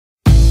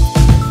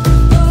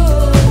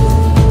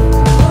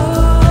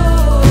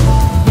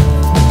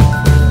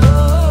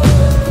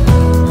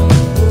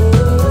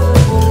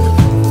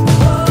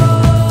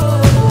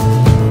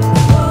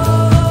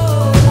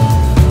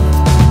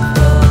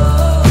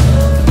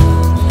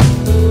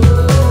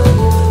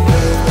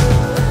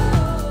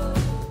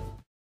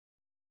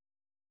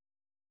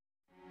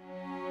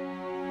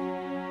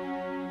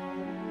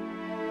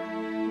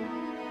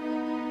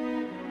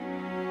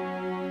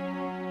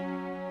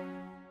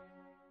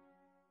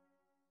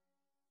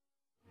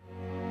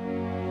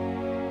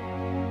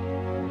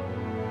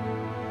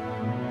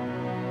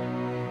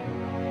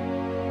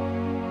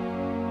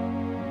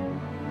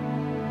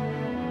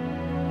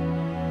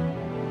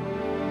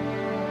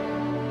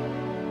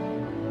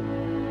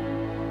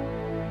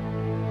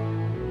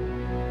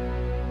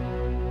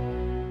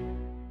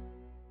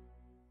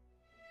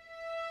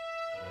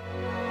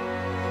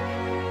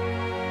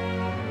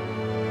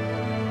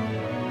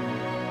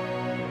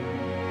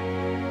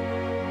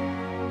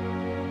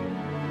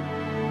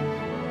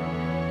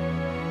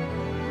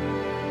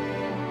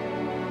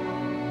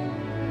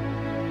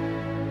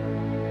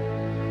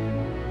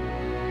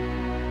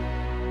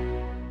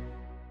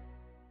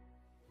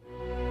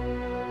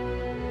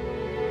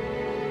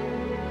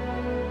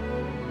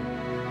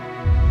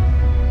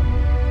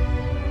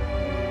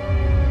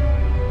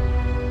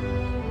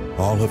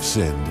All have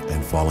sinned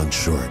and fallen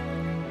short.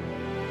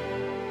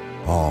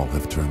 All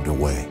have turned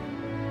away.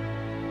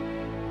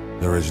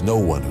 There is no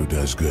one who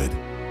does good,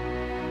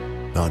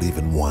 not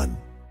even one.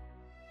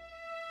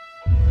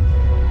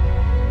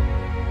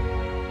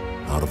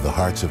 Out of the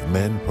hearts of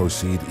men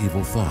proceed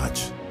evil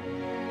thoughts,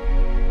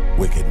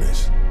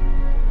 wickedness,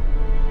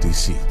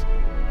 deceit,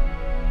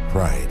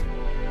 pride,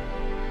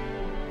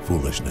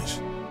 foolishness.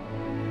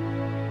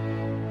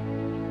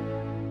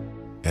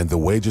 And the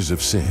wages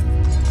of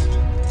sin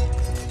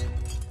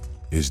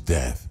is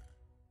death.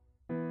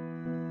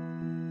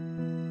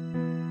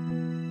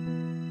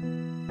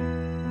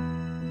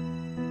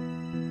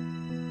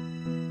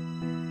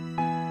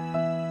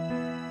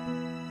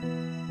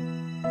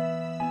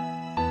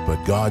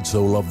 But God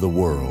so loved the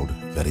world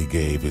that he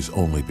gave his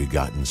only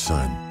begotten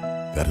Son,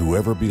 that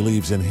whoever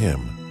believes in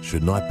him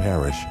should not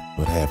perish,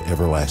 but have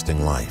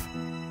everlasting life.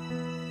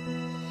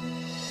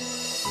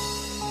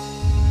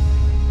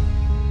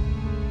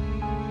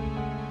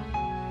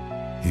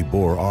 He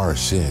bore our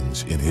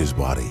sins in his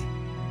body.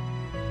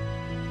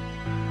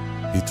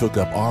 He took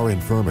up our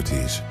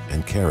infirmities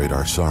and carried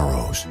our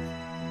sorrows.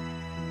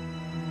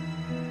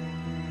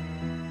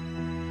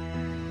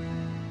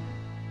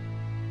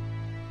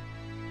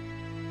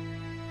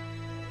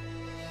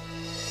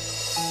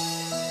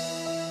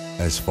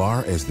 As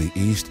far as the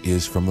east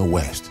is from the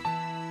west,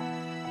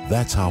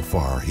 that's how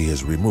far he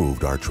has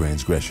removed our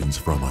transgressions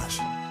from us.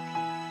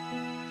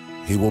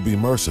 He will be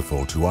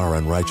merciful to our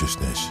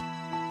unrighteousness.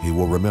 He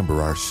will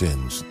remember our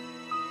sins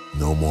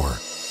no more.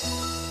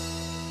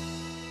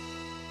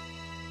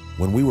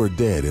 When we were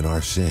dead in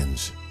our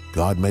sins,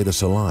 God made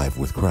us alive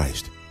with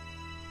Christ.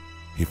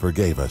 He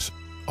forgave us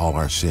all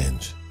our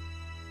sins.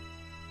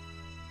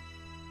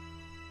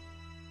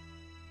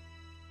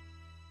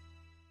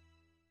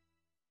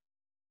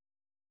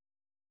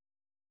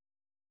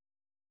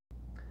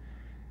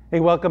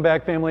 Hey, welcome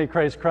back, Family of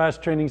Christ Cross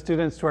Training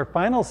students, to our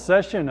final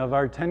session of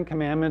our 10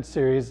 Commandments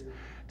series.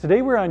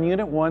 Today we're on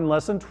Unit 1,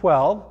 Lesson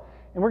 12,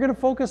 and we're going to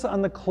focus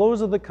on the close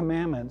of the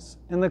commandments.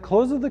 And the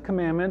close of the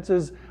commandments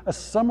is a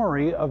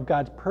summary of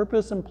God's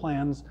purpose and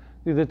plans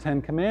through the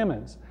 10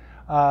 Commandments.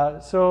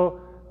 So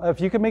if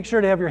you can make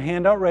sure to have your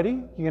handout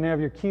ready, you can have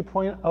your key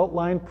point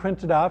outline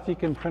printed off. You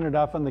can print it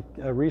off on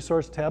the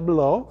resource tab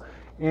below.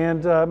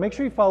 And make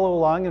sure you follow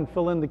along and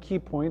fill in the key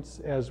points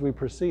as we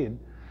proceed.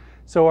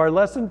 So our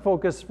lesson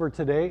focus for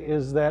today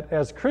is that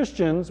as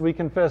Christians, we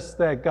confess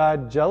that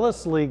God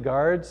jealously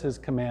guards his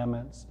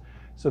commandments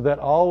so that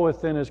all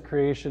within his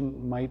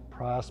creation might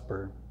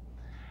prosper.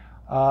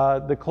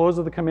 The close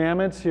of the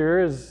commandments here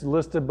is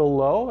listed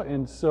below.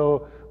 And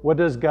so what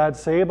does God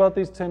say about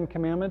these 10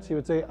 commandments? He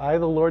would say, I,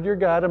 the Lord your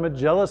God, am a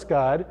jealous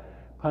God,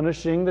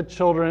 punishing the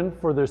children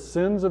for their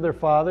sins of their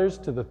fathers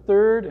to the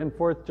third and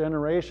fourth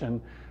generation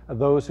of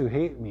those who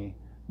hate me,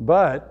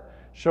 but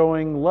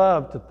showing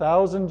love to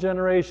 1,000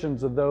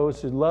 generations of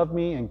those who love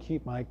me and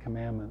keep my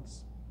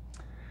commandments.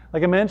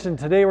 Like I mentioned,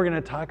 today we're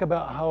going to talk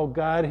about how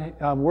God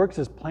works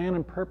his plan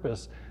and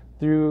purpose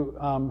through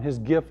his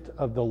gift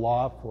of the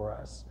law for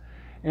us.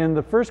 And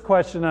the first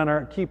question on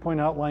our key point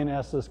outline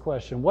asks this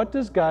question: what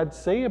does God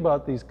say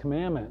about these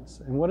commandments?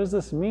 And what does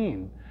this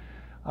mean?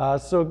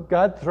 So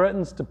God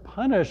threatens to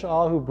punish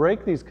all who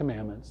break these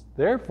commandments.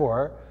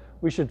 Therefore,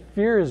 we should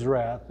fear his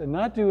wrath and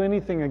not do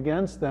anything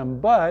against them,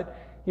 but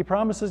he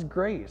promises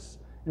grace.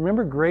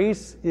 Remember,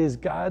 grace is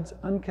God's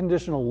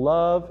unconditional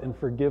love and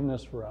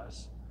forgiveness for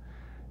us.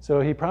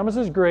 So he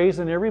promises grace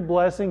and every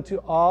blessing to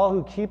all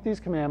who keep these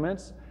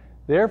commandments.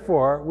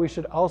 Therefore, we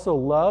should also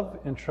love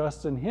and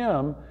trust in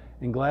him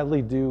and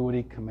gladly do what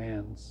he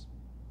commands.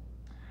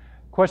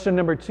 Question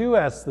number 2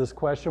 asks this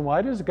question: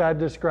 why does God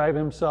describe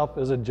himself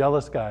as a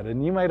jealous God?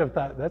 And you might have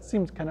thought, that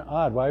seems kind of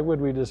odd. Why would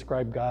we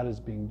describe God as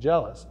being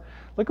jealous?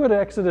 Look what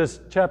Exodus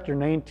chapter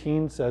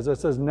 19 says. It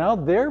says, now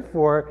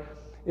therefore,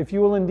 if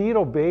you will indeed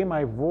obey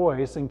my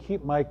voice and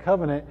keep my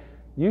covenant,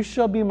 you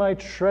shall be my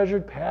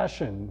treasured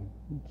passion.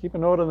 Keep a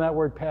note on that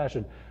word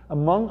passion.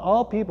 Among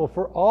all people,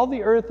 for all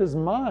the earth is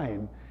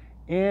mine,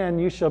 and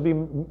you shall be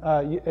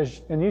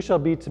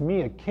to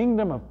me a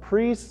kingdom of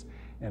priests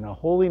and a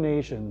holy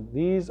nation.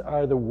 These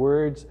are the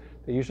words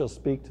that you shall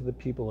speak to the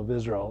people of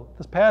Israel.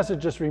 This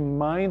passage just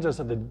reminds us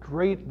of the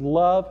great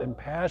love and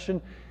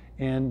passion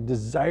and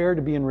desire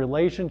to be in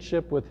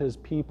relationship with his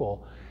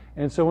people.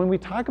 And so when we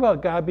talk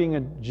about God being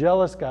a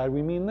jealous God,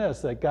 we mean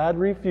this, that God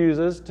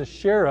refuses to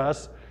share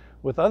us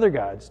with other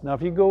gods. Now,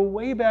 if you go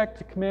way back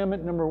to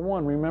commandment number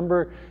 1,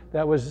 remember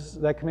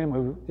that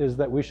commandment is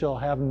that we shall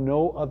have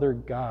no other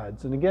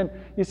gods. And again,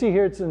 you see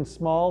here it's in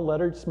small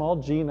letter, small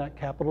g, not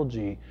capital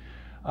G.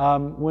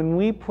 When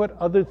we put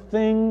other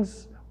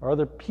things or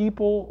other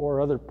people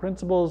or other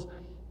principles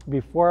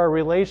before our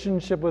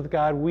relationship with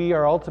God, we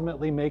are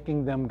ultimately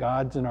making them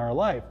gods in our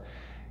life.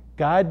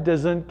 God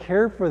doesn't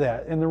care for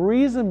that. And the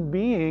reason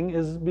being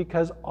is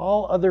because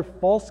all other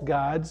false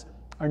gods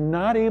are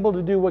not able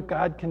to do what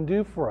God can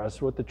do for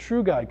us, what the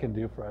true God can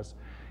do for us.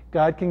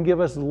 God can give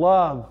us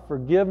love,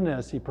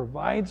 forgiveness. He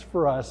provides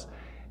for us.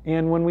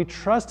 And when we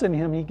trust in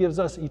him, he gives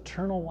us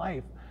eternal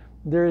life.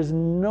 There is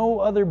no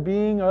other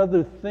being,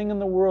 other thing in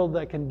the world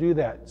that can do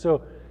that.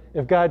 So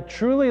if God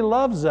truly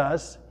loves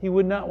us, he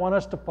would not want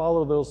us to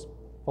follow those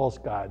false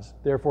gods.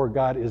 Therefore,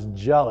 God is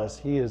jealous.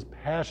 He is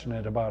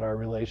passionate about our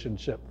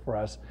relationship for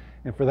us.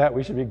 And for that,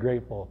 we should be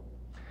grateful.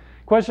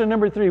 Question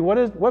number 3,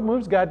 what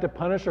moves God to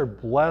punish or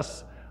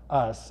bless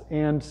us?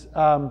 And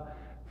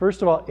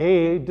first of all,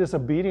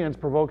 disobedience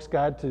provokes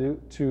God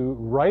to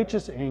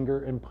righteous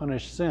anger and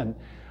punish sin.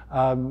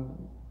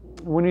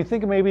 When you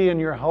think maybe in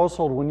your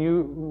household, when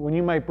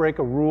you might break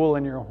a rule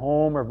in your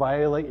home or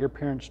violate your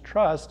parents'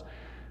 trust,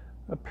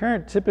 a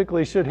parent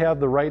typically should have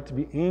the right to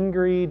be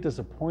angry,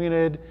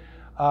 disappointed.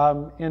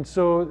 And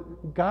so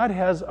God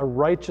has a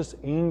righteous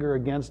anger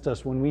against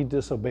us when we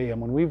disobey him,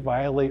 when we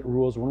violate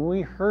rules, when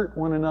we hurt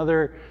one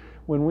another,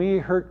 when we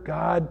hurt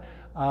God,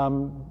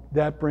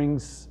 that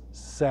brings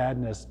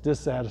sadness,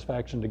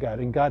 dissatisfaction to God.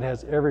 And God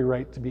has every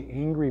right to be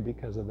angry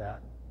because of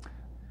that.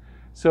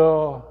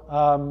 So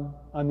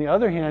on the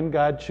other hand,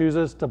 God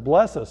chooses to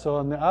bless us. So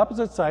on the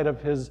opposite side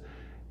of his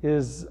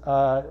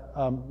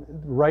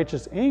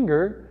righteous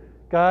anger,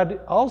 God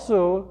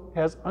also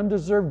has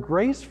undeserved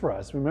grace for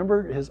us.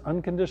 Remember his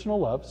unconditional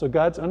love. So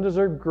God's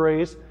undeserved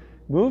grace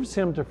moves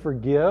him to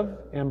forgive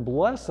and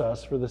bless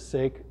us for the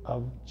sake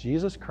of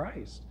Jesus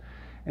Christ.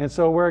 And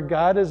so where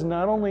God is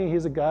not only,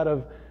 he's a God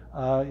of,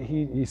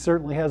 he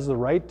certainly has the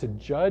right to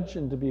judge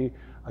and to be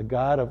a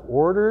God of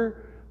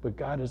order, but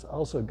God is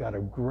also a God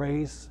of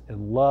grace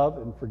and love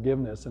and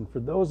forgiveness. And for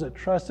those that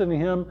trust in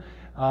him,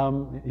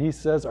 he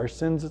says our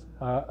sins,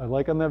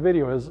 like on that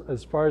video,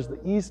 as far as the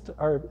east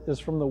is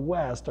from the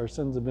west, our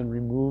sins have been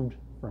removed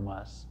from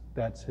us.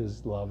 That's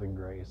his love and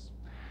grace.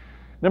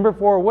 Number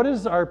 4, what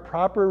is our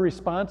proper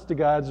response to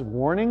God's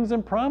warnings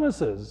and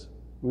promises?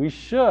 We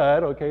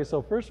should, okay,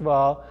 so first of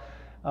all,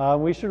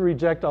 we should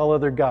reject all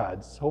other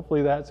gods.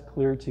 Hopefully that's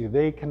clear to you.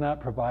 They cannot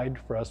provide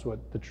for us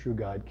what the true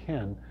God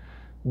can.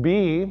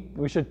 B,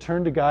 we should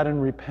turn to God in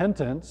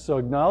repentance, so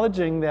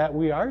acknowledging that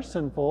we are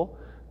sinful,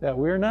 that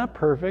we are not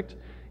perfect,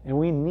 and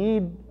we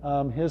need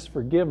his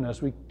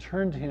forgiveness. We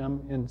turn to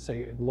him and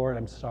say, Lord,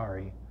 I'm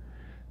sorry.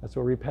 That's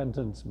what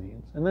repentance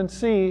means. And then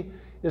C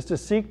is to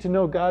seek to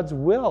know God's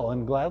will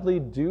and gladly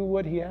do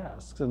what he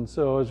asks. And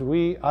so as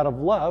we, out of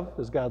love,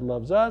 as God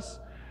loves us,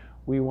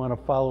 we want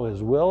to follow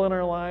his will in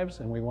our lives,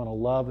 and we want to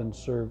love and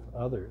serve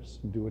others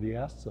and do what he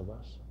asks of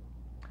us.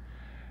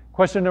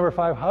 Question number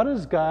 5, how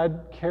does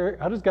God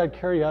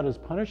carry out his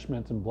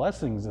punishments and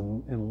blessings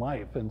in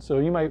life? And so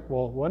you might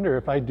wonder,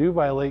 if I do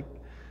violate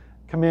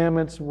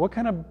commandments,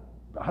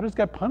 how does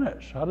God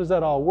punish? How does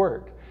that all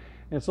work?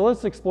 And so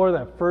let's explore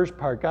that first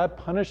part. God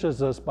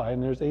punishes us by,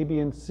 and there's A, B,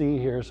 and C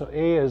here. So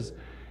A is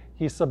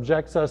he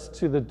subjects us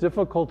to the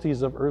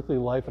difficulties of earthly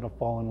life in a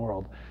fallen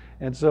world.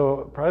 And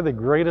so probably the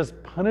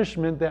greatest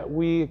punishment that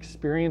we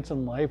experience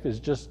in life is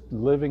just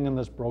living in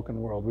this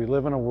broken world. We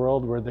live in a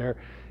world where there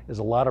is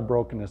a lot of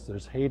brokenness.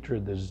 There's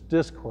hatred, there's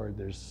discord,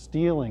 there's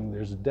stealing,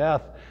 there's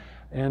death.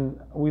 And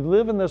we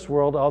live in this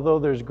world, although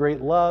there's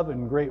great love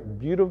and great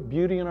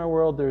beauty in our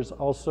world, there's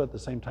also at the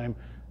same time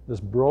this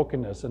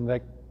brokenness. And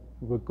that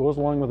what goes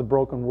along with a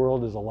broken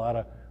world is a lot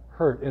of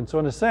hurt. And so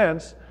in a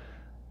sense,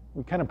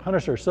 we kind of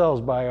punish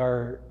ourselves by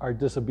our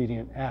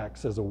disobedient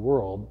acts as a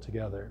world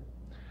together.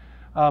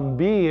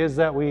 B is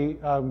that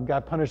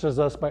God punishes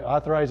us by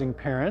authorizing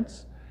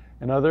parents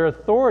and other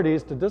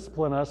authorities to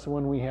discipline us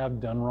when we have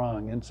done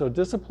wrong. And so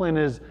discipline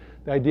is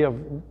the idea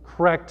of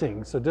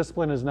correcting. So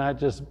discipline is not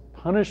just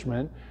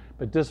punishment,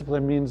 but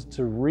discipline means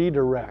to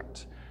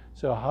redirect.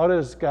 So how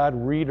does God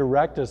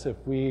redirect us if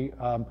we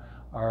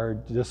are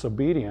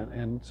disobedient?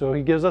 And so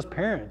he gives us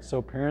parents.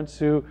 So parents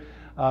who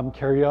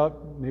carry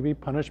out maybe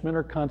punishment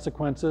or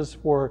consequences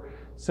for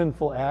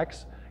sinful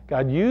acts.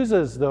 God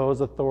uses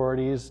those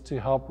authorities to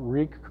help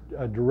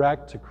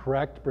redirect, to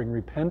correct, bring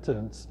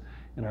repentance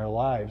in our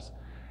lives.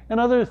 And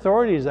other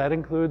authorities, that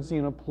includes,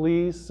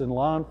 police and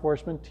law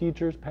enforcement,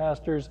 teachers,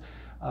 pastors,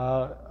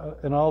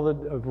 and all the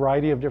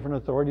variety of different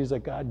authorities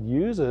that God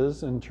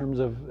uses in terms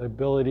of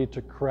ability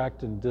to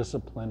correct and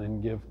discipline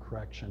and give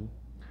correction.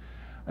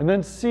 And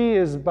then C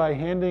is by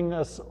handing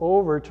us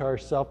over to our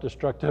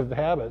self-destructive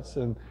habits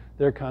and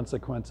their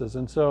consequences.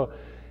 And so,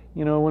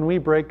 when we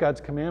break God's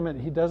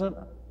commandment, he doesn't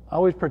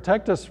always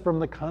protect us from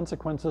the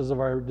consequences of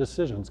our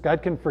decisions.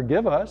 God can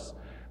forgive us,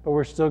 but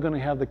we're still going to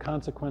have the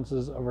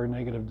consequences of our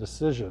negative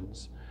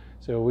decisions.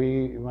 So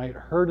we might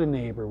hurt a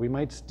neighbor, we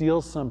might steal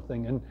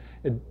something,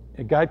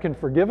 and God can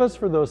forgive us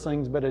for those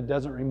things, but it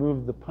doesn't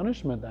remove the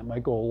punishment that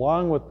might go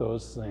along with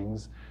those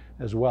things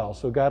as well.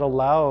 So God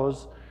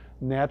allows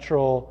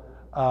natural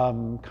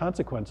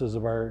consequences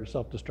of our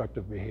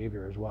self-destructive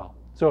behavior as well.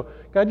 So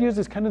God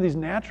uses kind of these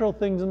natural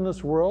things in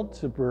this world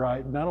to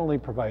not only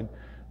provide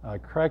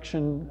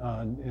correction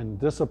and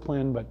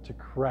discipline, but to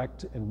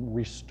correct and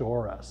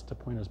restore us, to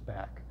point us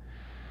back.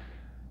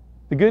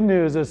 The good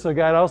news is, so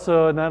God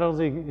also, not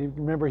only,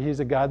 remember, he's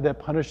a God that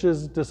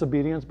punishes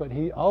disobedience, but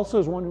he also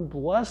is one who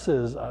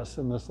blesses us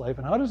in this life.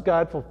 And how does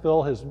God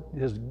fulfill his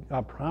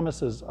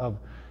promises of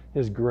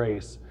his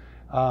grace?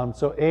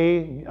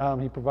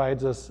 He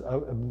provides us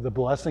the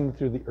blessing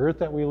through the earth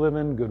that we live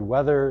in, good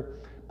weather,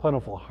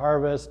 plentiful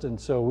harvest, and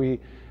so we,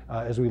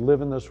 as we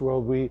live in this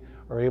world, we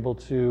are able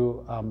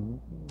to,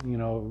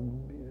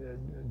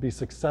 be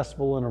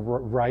successful in a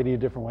variety of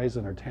different ways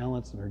in our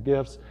talents and our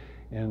gifts,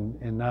 and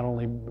not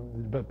only,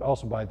 but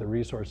also by the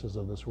resources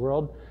of this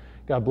world.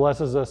 God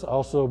blesses us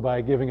also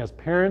by giving us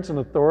parents and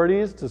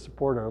authorities to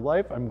support our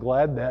life. I'm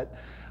glad that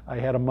I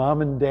had a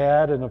mom and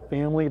dad and a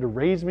family to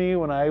raise me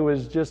when I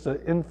was just an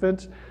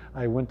infant.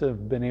 I wouldn't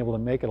have been able to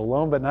make it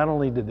alone, but not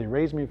only did they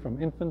raise me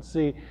from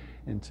infancy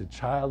into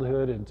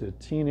childhood, into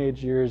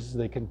teenage years,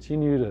 they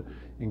continue to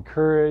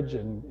encourage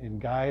and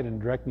guide and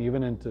direct me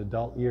even into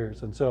adult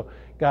years. And so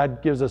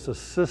God gives us a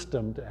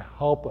system to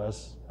help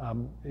us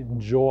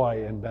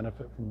enjoy and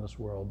benefit from this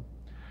world.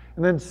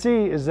 And then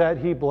C is that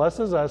he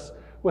blesses us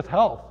with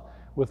health,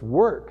 with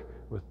work,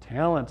 with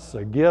talents,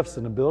 gifts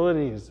and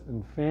abilities,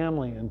 and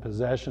family and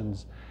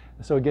possessions.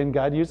 So again,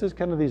 God uses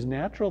kind of these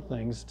natural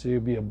things to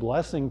be a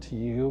blessing to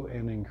you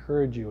and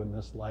encourage you in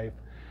this life.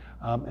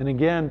 And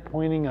again,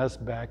 pointing us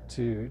back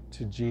to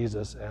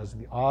Jesus as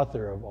the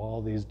author of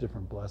all these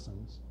different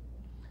blessings.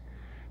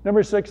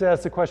 Number 6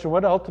 asks the question,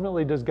 what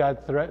ultimately does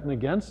God threaten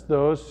against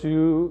those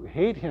who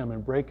hate him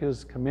and break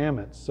his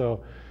commandments?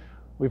 So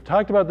we've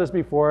talked about this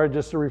before,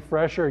 just a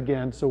refresher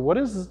again. So what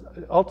is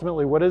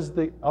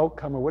the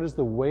outcome, or what is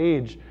the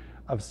wage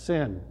of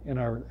sin in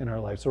our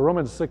life? So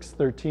Romans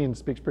 6:13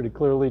 speaks pretty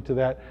clearly to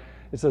that.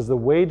 It says the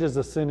wages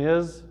of sin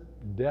is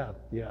death,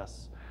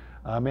 yes.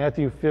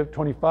 Matthew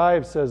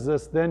 25 says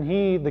this, then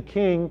he, the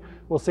king,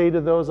 will say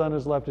to those on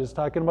his left, he's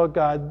talking about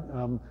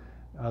God,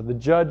 the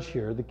judge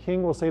here, the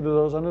king will say to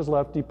those on his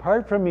left,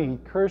 depart from me,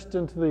 cursed,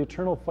 into the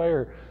eternal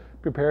fire,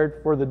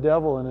 prepared for the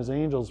devil and his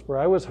angels. For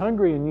I was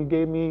hungry and you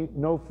gave me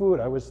no food.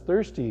 I was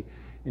thirsty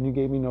and you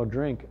gave me no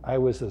drink. I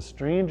was a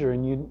stranger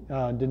and you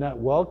did not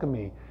welcome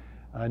me.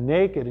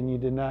 Naked and you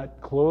did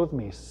not clothe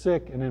me.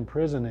 Sick and in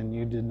prison and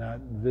you did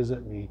not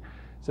visit me.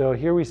 So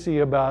here we see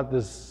about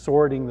this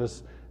sorting,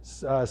 this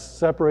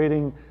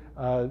separating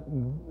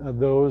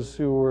those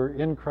who are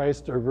in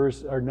Christ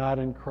are not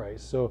in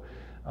Christ. So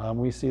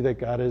we see that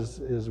God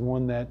is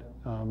one that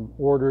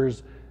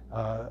orders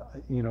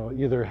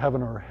either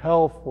heaven or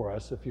hell for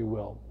us, if you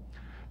will.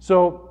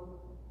 So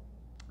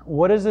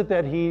what is it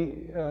that he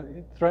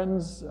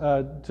threatens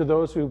to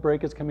those who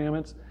break his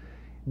commandments?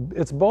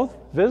 It's both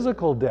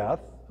physical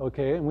death,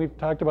 okay, and we've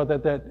talked about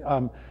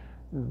that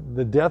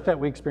the death that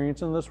we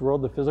experience in this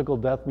world, the physical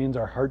death means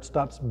our heart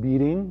stops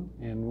beating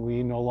and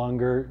we no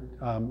longer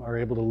are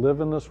able to live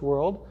in this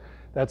world.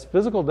 That's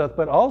physical death,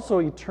 but also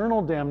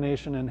eternal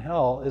damnation in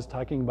hell is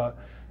talking about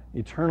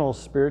eternal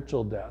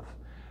spiritual death.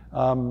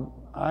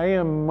 I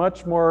am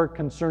much more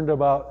concerned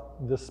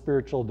about the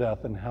spiritual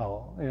death in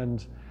hell.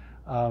 And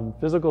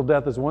physical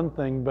death is one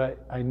thing,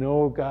 but I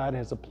know God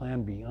has a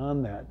plan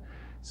beyond that.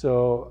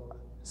 So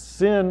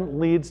sin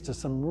leads to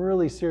some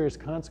really serious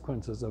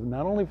consequences of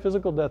not only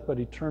physical death,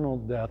 but eternal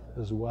death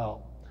as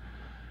well.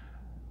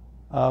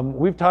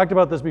 We've talked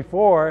about this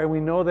before, and we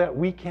know that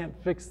we can't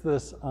fix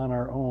this on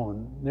our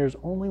own. There's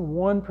only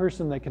one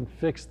person that can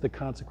fix the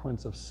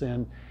consequence of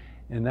sin,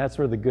 and that's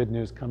where the good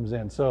news comes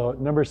in. So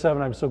number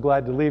 7, I'm so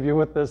glad to leave you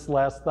with this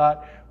last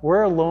thought.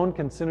 Where alone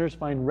can sinners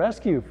find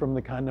rescue from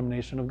the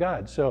condemnation of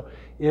God? So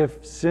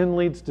if sin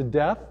leads to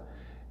death,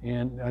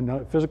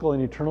 and physical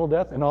and eternal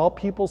death, and all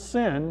people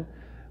sin,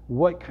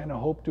 what kind of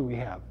hope do we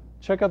have?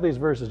 Check out these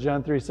verses,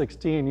 John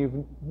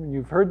 3:16.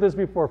 You've heard this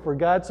before. For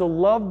God so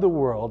loved the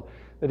world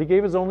that he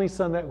gave his only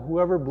son, that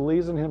whoever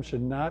believes in him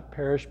should not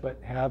perish but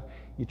have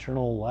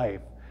eternal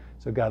life.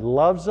 So God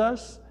loves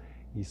us.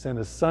 He sent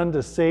his son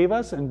to save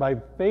us, and by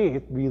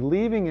faith,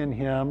 believing in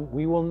him,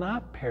 we will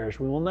not perish.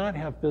 We will not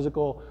have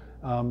physical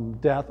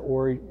death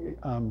or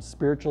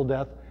spiritual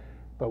death,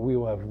 but we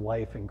will have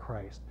life in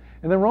Christ.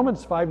 And then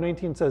Romans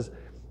 5:19 says,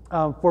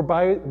 for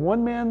by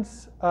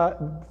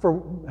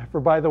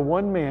the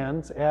one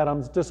man's,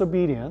 Adam's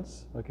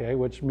disobedience, okay,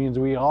 which means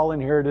we all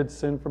inherited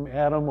sin from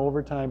Adam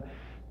over time,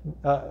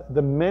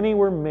 the many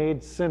were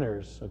made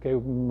sinners, okay,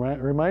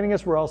 reminding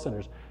us we're all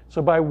sinners.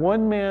 So by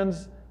one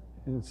man's,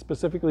 and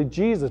specifically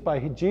Jesus, by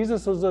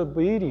Jesus'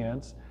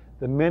 obedience,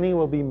 the many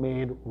will be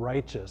made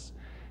righteous.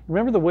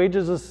 Remember, the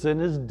wages of sin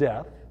is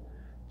death.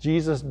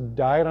 Jesus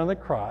died on the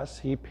cross.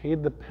 He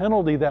paid the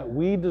penalty that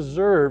we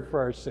deserve for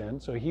our sin.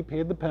 So he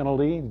paid the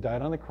penalty. He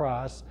died on the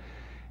cross.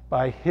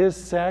 By his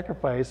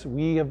sacrifice,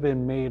 we have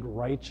been made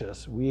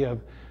righteous. We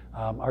have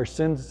our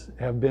sins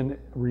have been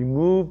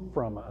removed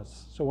from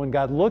us. So when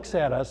God looks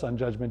at us on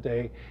Judgment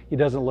Day, he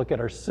doesn't look at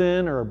our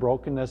sin or our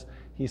brokenness.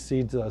 He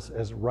sees us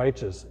as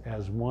righteous,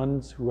 as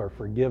ones who are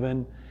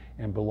forgiven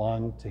and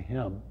belong to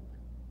him.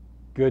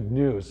 Good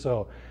news.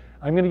 So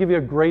I'm going to give you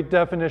a great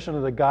definition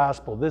of the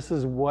gospel. This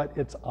is what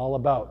it's all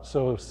about.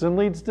 So sin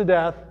leads to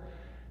death,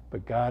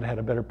 but God had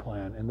a better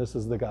plan, and this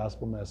is the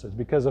gospel message.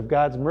 Because of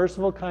God's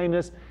merciful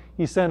kindness,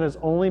 he sent his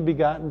only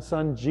begotten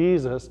son,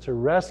 Jesus, to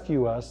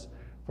rescue us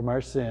from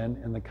our sin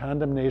and the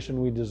condemnation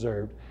we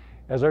deserved.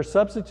 As our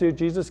substitute,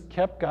 Jesus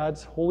kept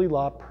God's holy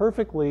law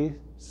perfectly,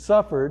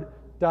 suffered,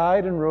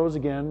 died and rose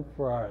again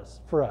for us.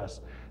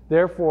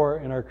 Therefore,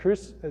 in our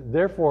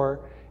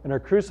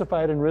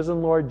crucified and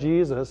risen Lord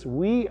Jesus,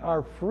 we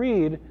are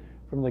freed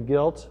from the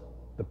guilt,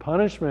 the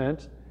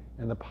punishment,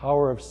 and the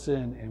power of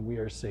sin, and we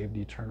are saved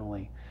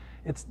eternally.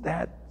 It's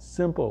that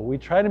simple. We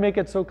try to make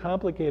it so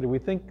complicated. We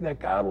think that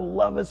God will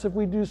love us if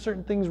we do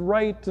certain things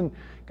right, and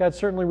God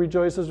certainly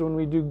rejoices when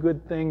we do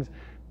good things.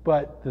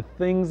 But the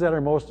things that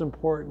are most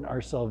important,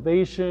 our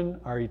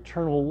salvation, our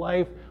eternal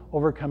life,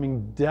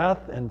 overcoming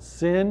death and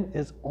sin,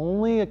 is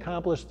only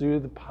accomplished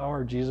through the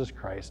power of Jesus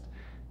Christ,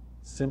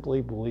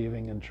 simply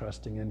believing and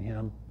trusting in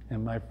Him.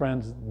 And my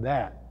friends,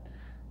 that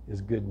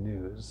is good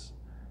news.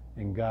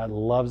 And God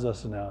loves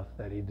us enough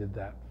that He did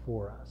that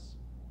for us.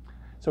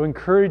 So I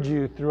encourage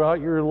you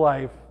throughout your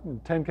life. The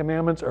Ten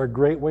Commandments are a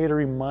great way to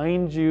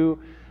remind you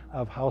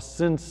of how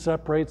sin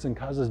separates and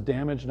causes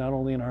damage not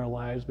only in our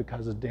lives, but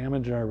causes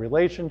damage in our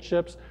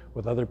relationships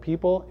with other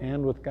people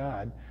and with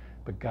God.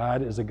 But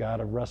God is a God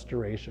of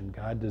restoration.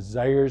 God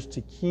desires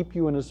to keep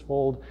you in His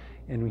fold,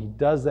 and He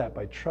does that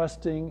by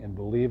trusting and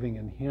believing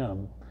in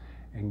Him.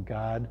 And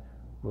God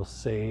will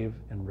save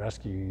and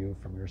rescue you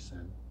from your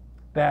sin.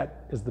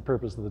 That is the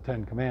purpose of the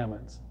Ten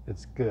Commandments.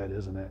 It's good,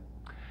 isn't it?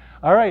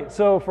 All right,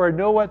 so for our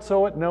Know What,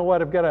 So What, Know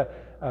What, I've got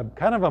a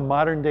kind of a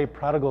modern day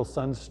prodigal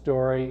son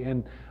story.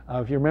 And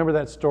if you remember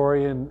that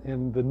story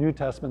in the New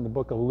Testament, the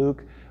book of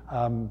Luke,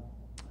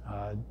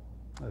 a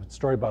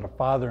story about a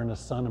father and a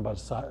son, about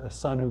a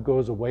son who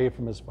goes away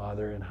from his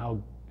father, and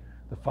how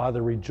the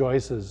father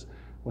rejoices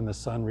when the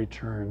son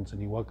returns and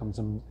he welcomes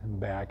him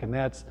back. And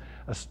that's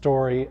a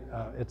story,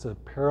 it's a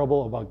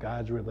parable about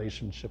God's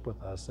relationship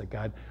with us, that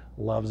God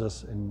loves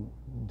us and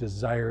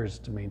desires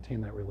to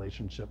maintain that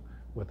relationship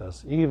with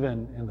us,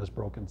 even in this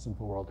broken,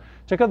 sinful world.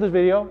 Check out this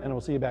video, and we'll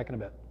see you back in a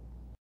bit.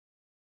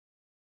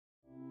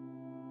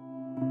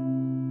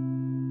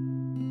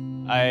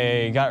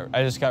 I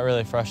just got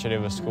really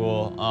frustrated with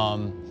school.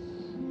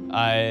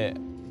 I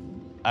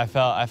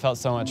felt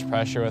so much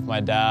pressure with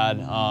my dad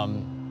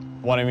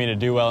wanting me to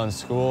do well in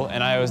school,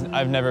 and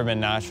I've never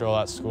been natural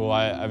at school.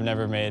 I've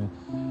never made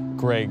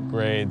great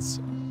grades.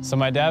 So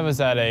my dad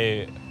was at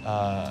a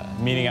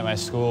meeting at my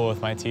school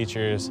with my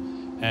teachers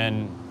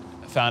and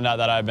found out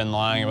that I've been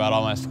lying about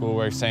all my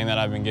schoolwork, saying that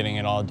I've been getting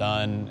it all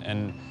done.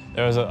 And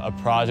there was a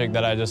project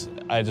that I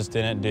just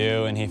didn't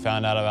do, and he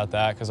found out about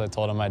that because I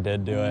told him I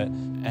did do it.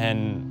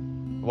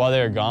 And while they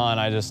were gone,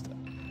 I just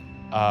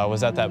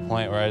was at that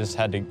point where I just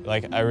had to,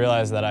 I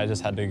realized that I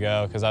just had to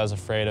go because I was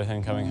afraid of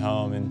him coming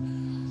home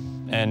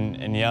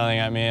and yelling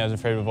at me. I was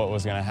afraid of what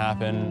was going to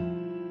happen.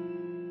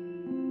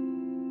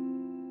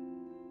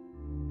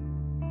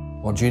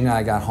 Well, Judy and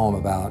I got home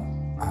about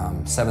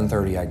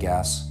 7:30, I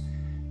guess,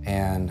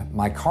 and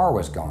my car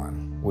was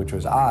gone, which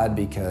was odd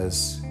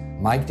because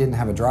Mike didn't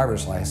have a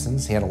driver's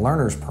license. He had a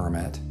learner's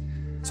permit.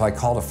 So I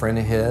called a friend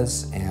of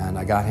his and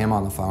I got him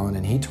on the phone,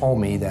 and he told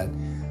me that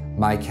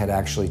Mike had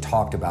actually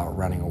talked about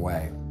running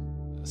away.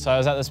 So I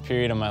was at this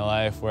period of my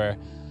life where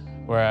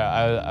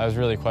I was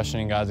really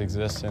questioning God's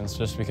existence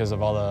just because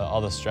of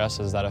all the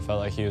stresses that I felt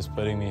like He was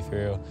putting me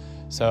through.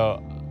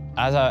 So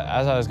as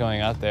I was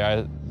going out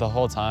there, the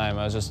whole time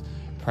I was just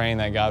praying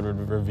that God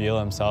would reveal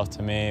Himself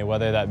to me,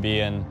 whether that be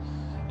in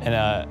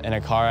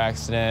a car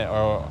accident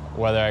or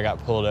whether I got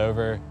pulled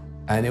over.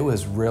 And it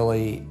was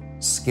really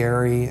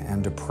scary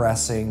and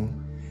depressing,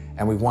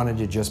 and we wanted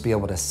to just be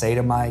able to say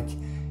to Mike,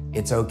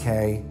 it's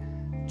okay,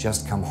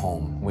 just come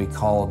home. We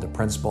called the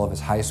principal of his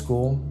high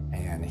school,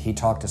 and he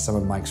talked to some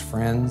of Mike's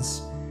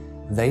friends.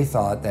 They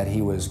thought that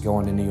he was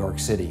going to New York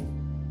City.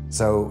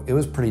 So it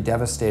was a pretty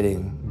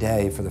devastating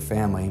day for the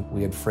family.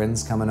 We had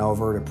friends coming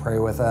over to pray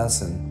with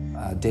us,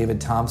 and David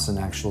Thompson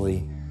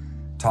actually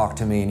talked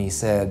to me, and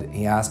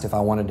he asked if I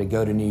wanted to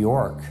go to New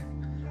York.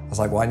 I was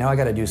like, well, I know I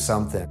got to do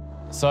something.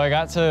 So I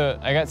got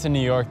to New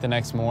York the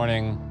next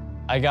morning.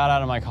 I got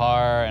out of my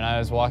car and I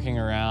was walking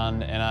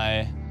around, and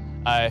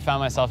I found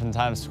myself in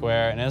Times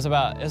Square, and it was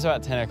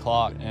about 10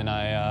 o'clock, and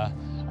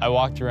I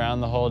walked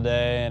around the whole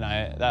day, and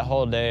that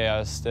whole day I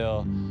was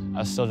still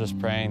just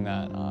praying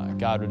that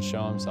God would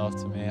show Himself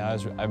to me.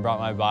 I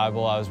brought my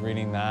Bible, I was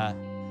reading that.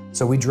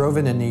 So we drove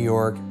into New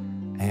York,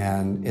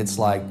 and it's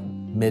like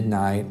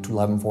midnight,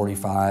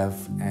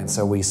 11:45, and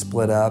so we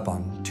split up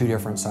on two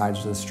different sides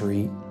of the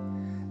street.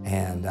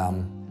 And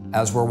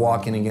as we're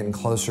walking and getting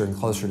closer and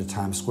closer to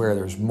Times Square,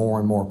 there's more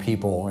and more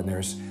people, and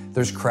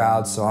there's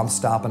crowds, so I'm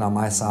stopping on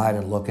my side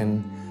and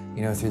looking,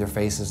 through the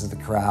faces of the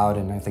crowd,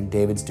 and I think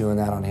David's doing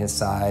that on his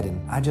side,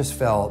 and I just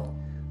felt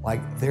like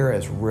there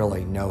is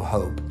really no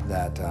hope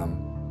that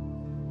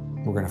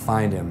we're going to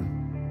find him.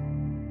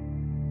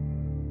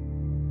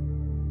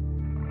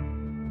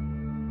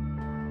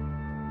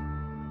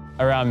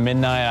 Around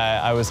midnight,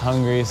 I was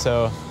hungry,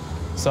 so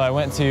I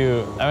went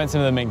to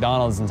the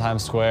McDonald's in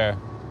Times Square.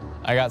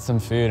 I got some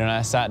food and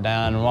I sat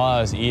down, and while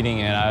I was eating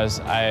it,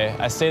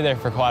 I stayed there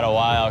for quite a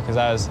while because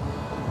I was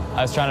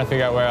trying to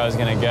figure out where I was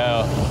going to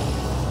go.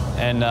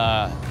 And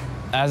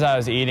as I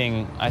was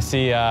eating, I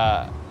see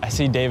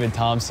David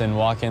Thompson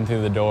walk in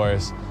through the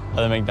doors of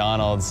the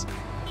McDonald's,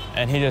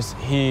 and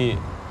he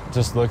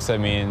just looks at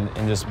me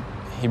and just,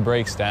 he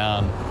breaks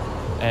down,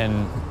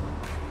 and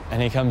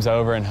he comes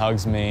over and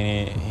hugs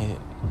me, and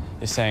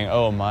he's saying,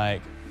 "Oh,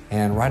 Mike."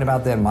 And right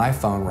about then, my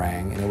phone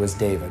rang, and it was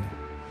David.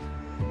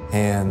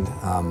 And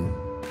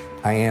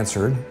I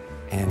answered,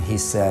 and he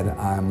said,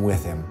 "I'm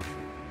with him."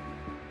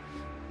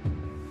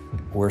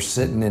 We're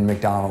sitting in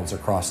McDonald's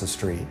across the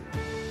street.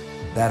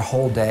 That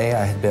whole day,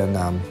 I had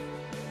been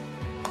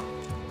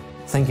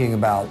thinking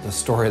about the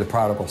story of the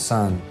prodigal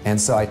son. And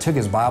so I took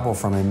his Bible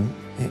from him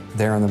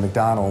there in the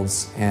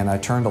McDonald's, and I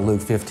turned to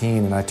Luke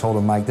 15, and I told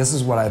him, "Mike, this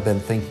is what I've been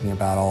thinking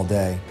about all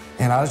day."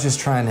 And I was just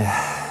trying to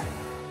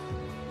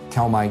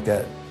tell Mike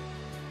that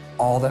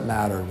all that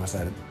mattered was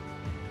that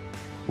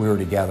we were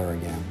together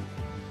again.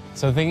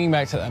 So thinking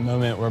back to that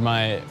moment where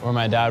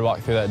my dad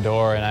walked through that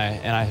door, and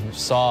I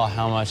saw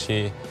how much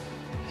he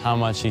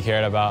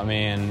cared about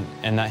me,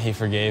 and that he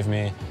forgave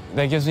me,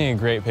 that gives me a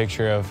great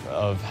picture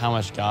of how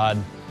much God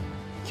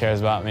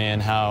cares about me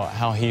and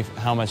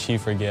how much he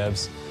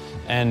forgives.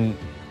 And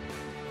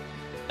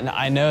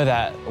I know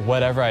that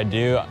whatever I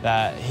do,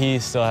 that he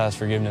still has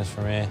forgiveness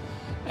for me,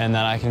 and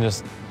that I can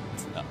just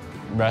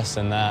rest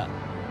in that.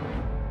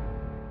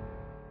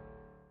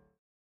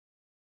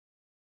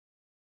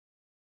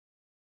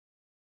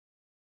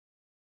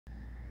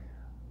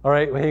 All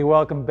right, hey,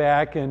 welcome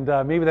back. And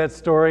maybe that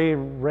story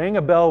rang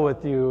a bell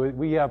with you.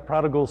 We have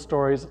prodigal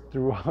stories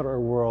throughout our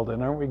world,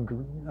 and aren't we?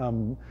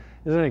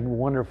 Isn't it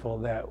wonderful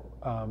that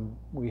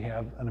we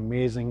have an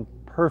amazing,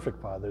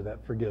 perfect Father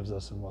that forgives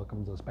us and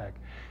welcomes us back?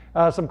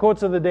 Some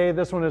quotes of the day.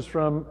 This one is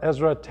from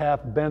Ezra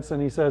Taft Benson.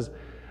 He says,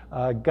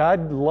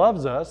 "God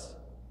loves us.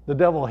 The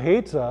devil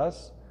hates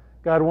us.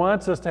 God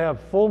wants us to have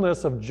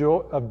fullness of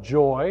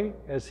joy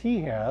as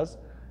He has.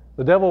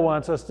 The devil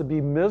wants us to be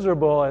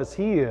miserable as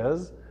He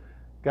is.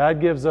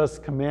 God gives us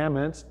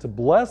commandments to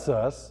bless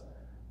us.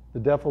 The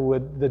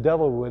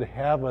devil would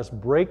have us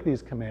break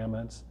these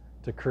commandments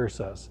to curse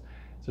us."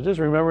 So just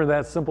remember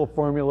that simple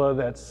formula,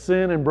 that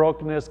sin and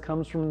brokenness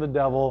comes from the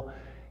devil.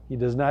 He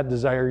does not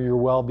desire your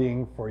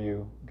well-being for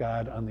you.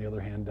 God, on the other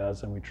hand,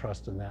 does, and we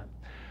trust in that.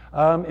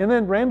 And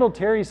then Randall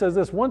Terry says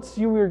this: once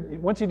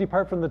you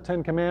depart from the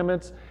Ten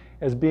Commandments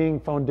as being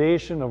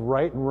foundation of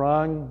right and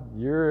wrong,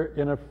 you're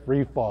in a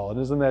free fall. And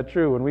isn't that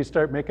true? When we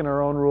start making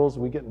our own rules,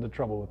 we get into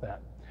trouble with that.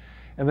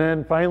 And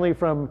then finally,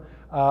 from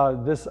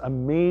this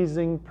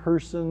amazing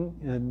person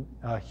and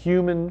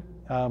human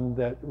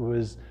that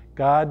was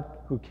God,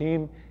 who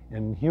came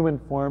in human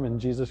form in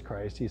Jesus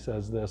Christ, he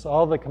says this: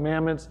 all the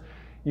commandments,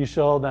 you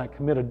shall not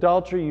commit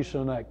adultery, you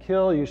shall not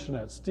kill, you shall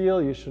not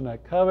steal, you shall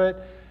not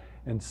covet,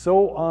 and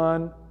so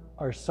on,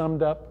 are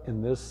summed up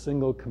in this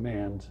single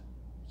command.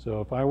 So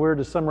if I were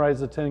to summarize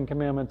the Ten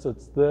Commandments,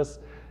 it's this: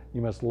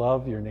 you must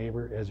love your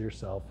neighbor as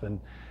yourself. And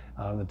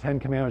the Ten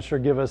Commandments sure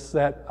give us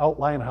that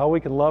outline how we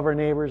can love our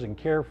neighbors and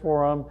care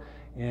for them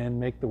and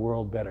make the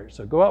world better.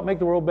 So go out and make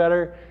the world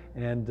better,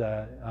 and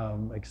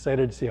I'm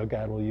excited to see how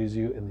God will use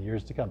you in the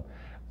years to come.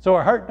 So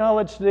our heart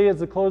knowledge today is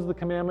the close of the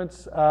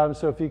commandments.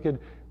 So if you could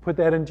put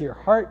that into your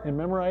heart and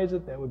memorize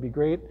it, that would be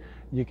great.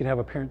 You can have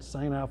a parent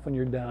sign off when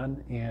you're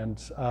done. And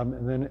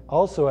then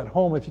also at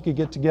home, if you could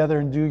get together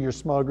and do your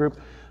small group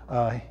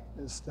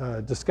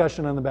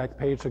discussion on the back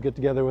page. So get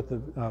together with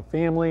the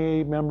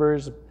family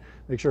members.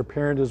 Make sure a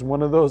parent is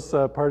one of those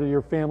part of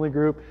your family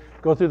group.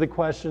 Go through the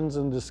questions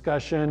and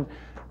discussion,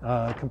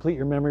 complete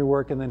your memory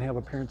work, and then have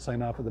a parent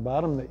sign off at the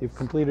bottom that you've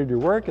completed your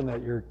work and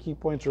that your key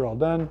points are all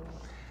done.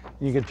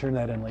 You can turn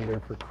that in later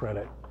for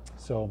credit.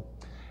 So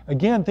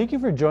again, thank you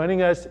for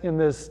joining us in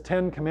this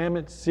 10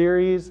 Commandments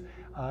series.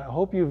 I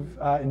hope you've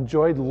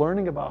enjoyed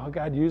learning about how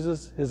God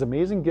uses His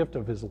amazing gift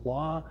of His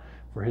law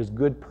for His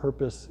good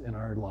purpose in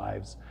our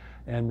lives.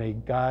 And may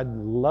God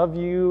love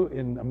you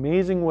in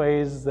amazing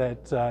ways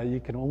that you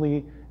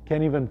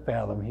can't even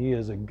fathom. He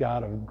is a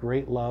God of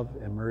great love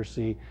and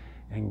mercy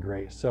and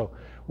grace. So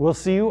we'll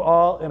see you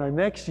all in our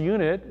next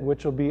unit,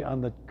 which will be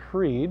on the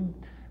Creed.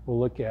 We'll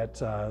look at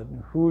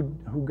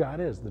who God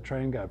is, the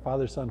Triune God,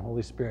 Father, Son,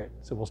 Holy Spirit.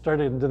 So we'll start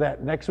into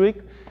that next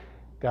week.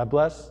 God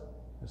bless.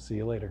 I'll see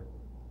you later.